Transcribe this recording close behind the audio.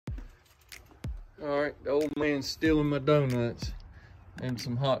All right, the old man's stealing my donuts and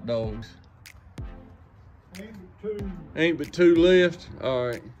some hot dogs. Ain't but two left. All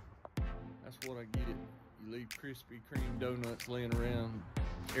right, that's what I get it. You leave Krispy Kreme donuts laying around,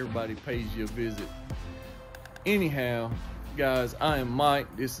 everybody pays you a visit. Anyhow, guys, I am Mike.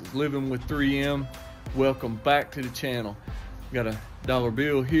 This is Living with 3M. Welcome back to the channel. Got a dollar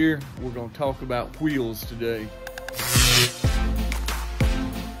bill here. We're gonna talk about wheels today.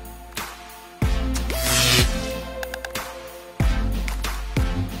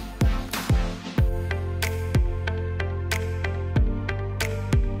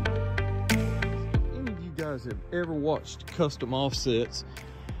 Have ever watched Custom Offsets,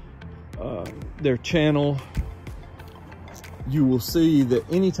 their channel, you will see that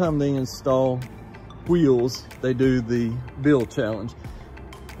anytime they install wheels, they do the build challenge.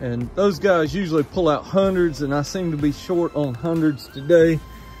 And those guys usually pull out hundreds, and I seem to be short on hundreds today.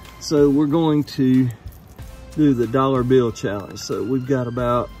 So we're going to do the dollar bill challenge. So we've got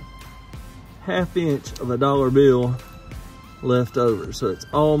about ½ inch of a dollar bill left over. So it's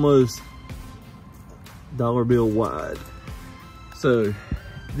almost dollar bill wide. So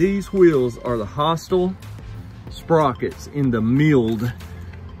these wheels are the Hostile sprockets in the milled.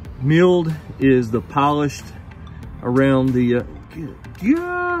 Milled is the polished around the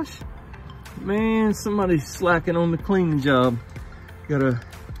gosh, man, somebody's slacking on the cleaning job. I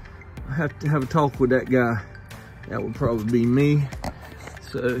have to have a talk with that guy. That would probably be me,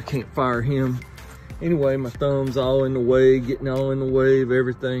 so can't fire him. Anyway, my thumb's all in the way, getting all in the way of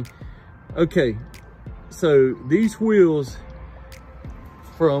everything. Okay, so these wheels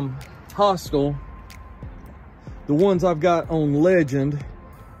from Hostile, the ones I've got on Legend,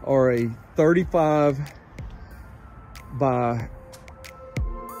 are a 35 by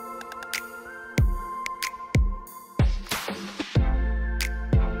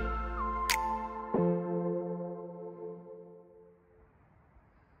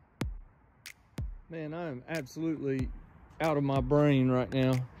man, I am absolutely out of my brain right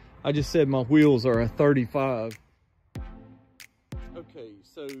now. I just said my wheels are a 35. Okay,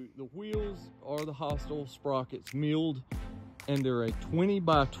 so the wheels are the Hostile sprockets milled, and they're a 20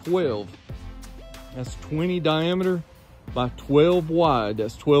 by 12. That's 20 diameter by 12 wide.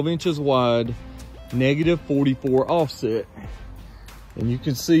 That's 12 inches wide, -44 offset. And you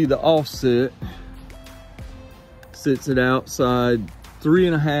can see the offset sits at outside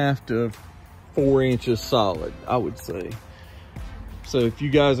 3.5 to 4 inches solid, I would say. So if you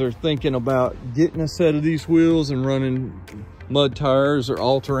guys are thinking about getting a set of these wheels and running mud tires or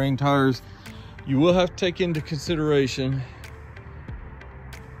all-terrain tires, you will have to take into consideration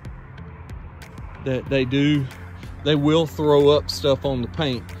that they will throw up stuff on the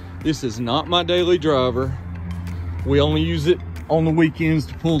paint. This is not my daily driver. We only use it on the weekends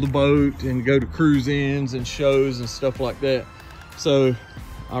to pull the boat and go to cruise ins and shows and stuff like that. So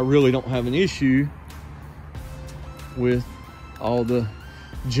I really don't have an issue with all the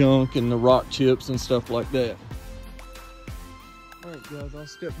junk and the rock chips and stuff like that. All right, guys, I'll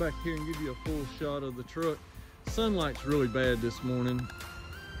step back here and give you a full shot of the truck. Sunlight's really bad this morning.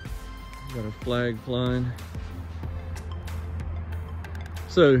 Got a flag flying.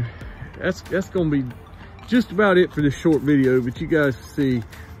 So that's gonna be just about it for this short video, but you guys see,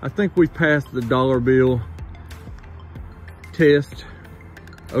 I think we passed the dollar bill test,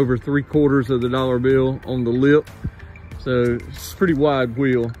 over 3/4 of the dollar bill on the lip. So it's a pretty wide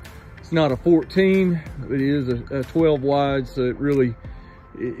wheel. It's not a 14, but it is a 12 wide. So it really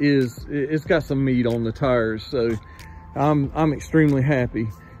is, it's got some meat on the tires. So I'm extremely happy.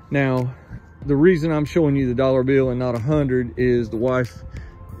 Now, the reason I'm showing you the dollar bill and not 100 is the wife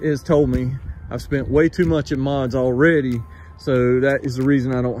has told me I've spent way too much in mods already. So that is the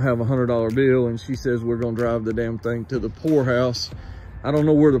reason I don't have a $100 bill. And she says we're gonna drive the damn thing to the poorhouse. I don't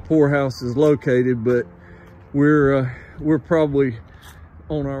know where the poorhouse is located, but we're probably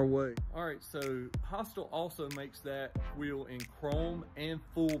on our way. All right, so Hostile also makes that wheel in chrome and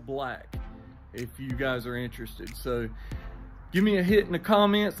full black, if you guys are interested. So give me a hit in the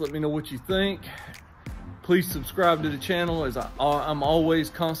comments, let me know what you think. Please subscribe to the channel, as I'm always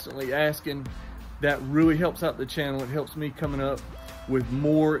constantly asking. That really helps out the channel. It helps me coming up with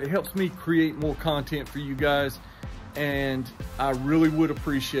more, it helps me create more content for you guys, and I really would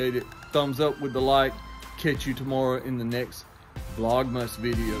appreciate it. Thumbs up with the like. Catch you tomorrow in the next Vlogmas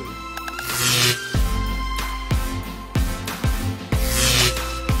video.